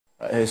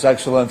His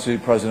Excellency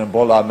President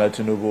Bola Ahmed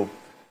Tinubu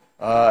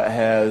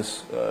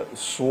has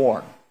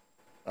sworn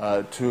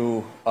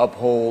to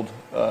uphold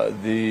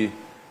the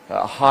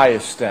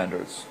highest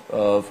standards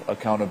of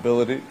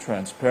accountability,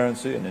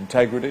 transparency, and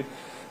integrity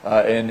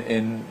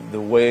in the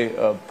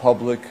way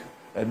public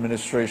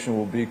administration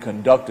will be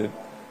conducted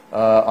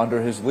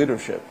under his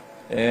leadership.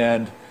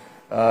 And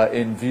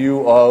in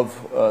view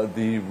of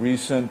the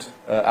recent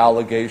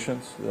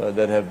allegations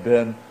that have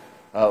been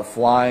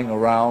flying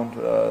around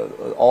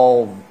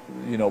all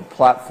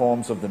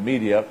platforms of the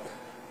media,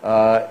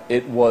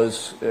 it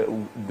was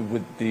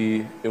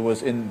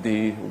in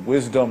the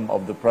wisdom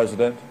of the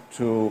president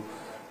to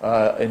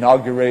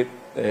inaugurate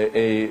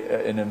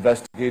an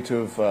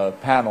investigative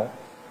panel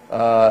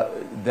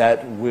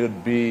that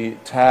would be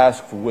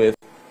tasked with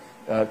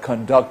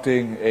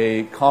conducting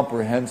a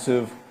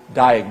comprehensive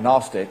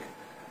diagnostic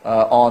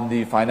on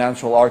the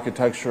financial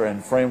architecture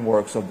and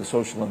frameworks of the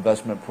social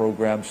investment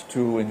programs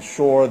to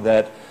ensure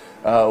that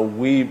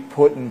we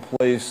put in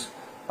place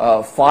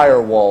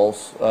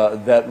firewalls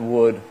that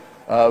would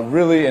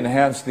really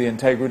enhance the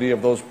integrity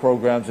of those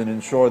programs and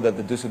ensure that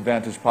the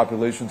disadvantaged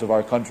populations of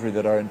our country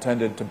that are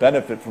intended to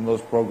benefit from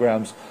those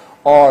programs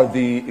are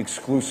the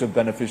exclusive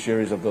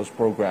beneficiaries of those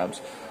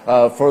programs.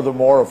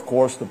 Furthermore, of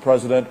course, the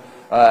President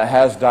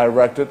has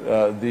directed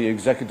the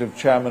Executive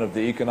Chairman of the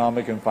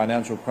Economic and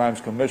Financial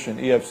Crimes Commission,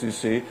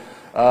 EFCC,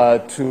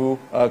 to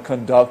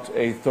conduct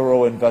a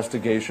thorough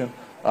investigation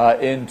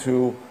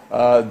into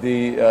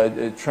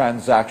the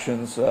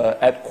transactions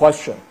at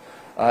question.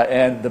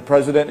 And the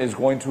President is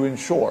going to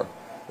ensure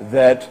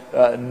that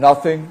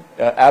nothing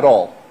at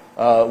all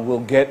will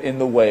get in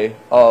the way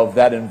of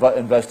that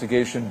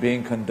investigation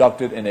being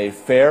conducted in a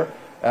fair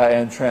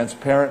and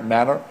transparent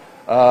manner,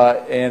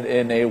 and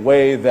in a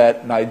way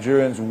that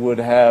Nigerians would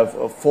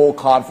have full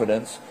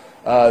confidence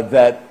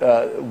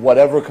that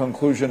whatever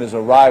conclusion is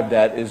arrived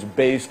at is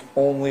based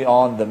only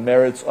on the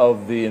merits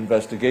of the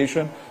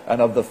investigation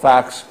and of the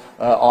facts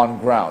on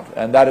ground.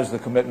 And that is the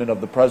commitment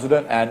of the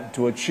President. And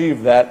to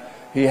achieve that,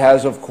 he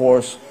has, of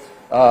course,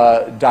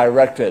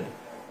 directed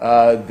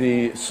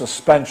the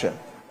suspension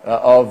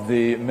of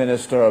the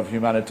Minister of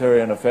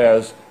Humanitarian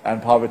Affairs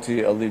and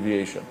Poverty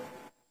Alleviation.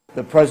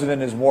 The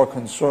President is more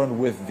concerned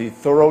with the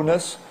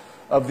thoroughness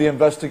of the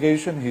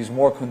investigation. He's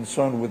more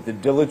concerned with the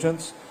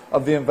diligence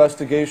of the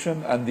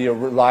investigation and the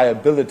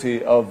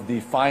reliability of the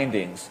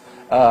findings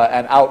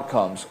and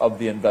outcomes of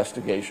the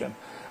investigation.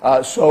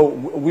 So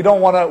we don't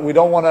want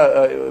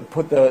to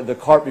put the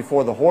cart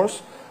before the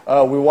horse.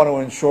 We want to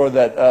ensure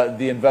that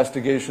the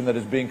investigation that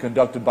is being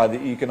conducted by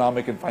the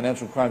Economic and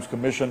Financial Crimes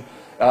Commission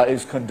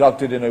is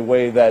conducted in a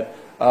way that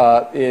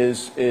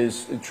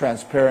is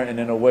transparent and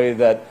in a way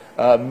that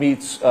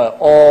meets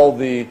all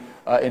the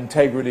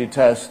integrity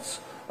tests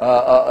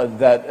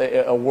that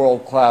a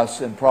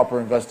world-class and proper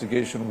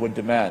investigation would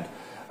demand.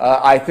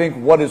 I think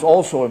what is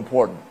also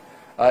important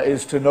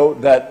is to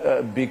note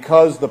that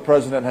because the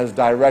President has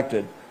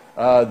directed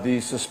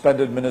the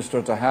suspended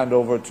minister to hand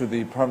over to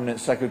the permanent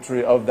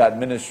secretary of that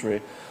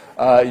ministry,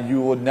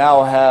 you would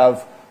now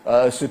have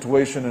a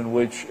situation in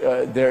which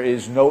there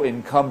is no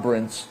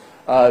encumbrance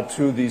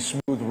to the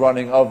smooth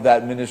running of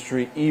that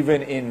ministry,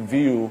 even in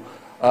view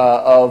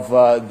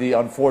of the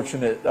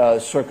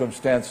unfortunate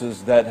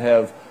circumstances that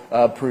have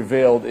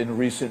prevailed in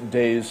recent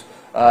days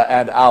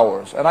and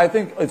hours. And I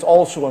think it's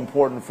also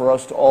important for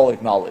us to all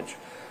acknowledge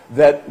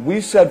that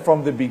we said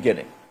from the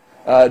beginning,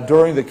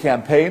 during the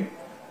campaign,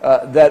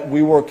 that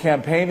we were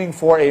campaigning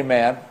for a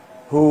man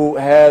who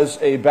has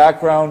a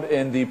background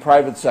in the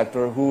private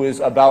sector, who is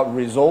about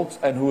results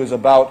and who is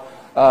about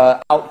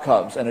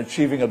outcomes and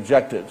achieving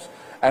objectives.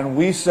 And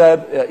we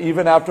said,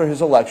 even after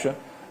his election,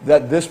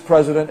 that this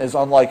president is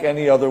unlike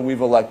any other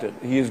we've elected.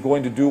 He is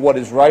going to do what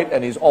is right,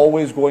 and he's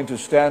always going to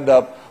stand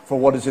up for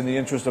what is in the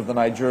interest of the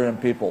Nigerian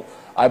people.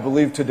 I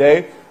believe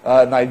today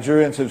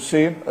Nigerians have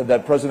seen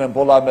that President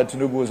Bola Ahmed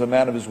Tinubu is a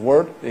man of his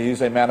word.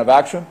 He's a man of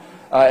action,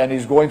 and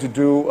he's going to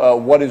do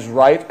what is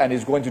right, and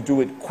he's going to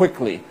do it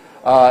quickly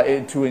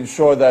to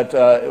ensure that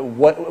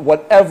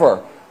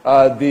whatever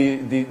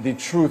the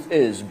truth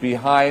is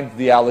behind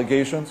the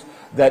allegations,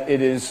 that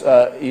it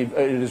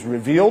is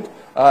revealed,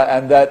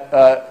 and that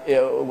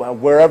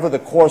wherever the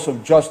course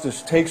of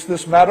justice takes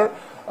this matter,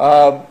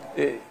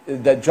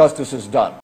 that justice is done.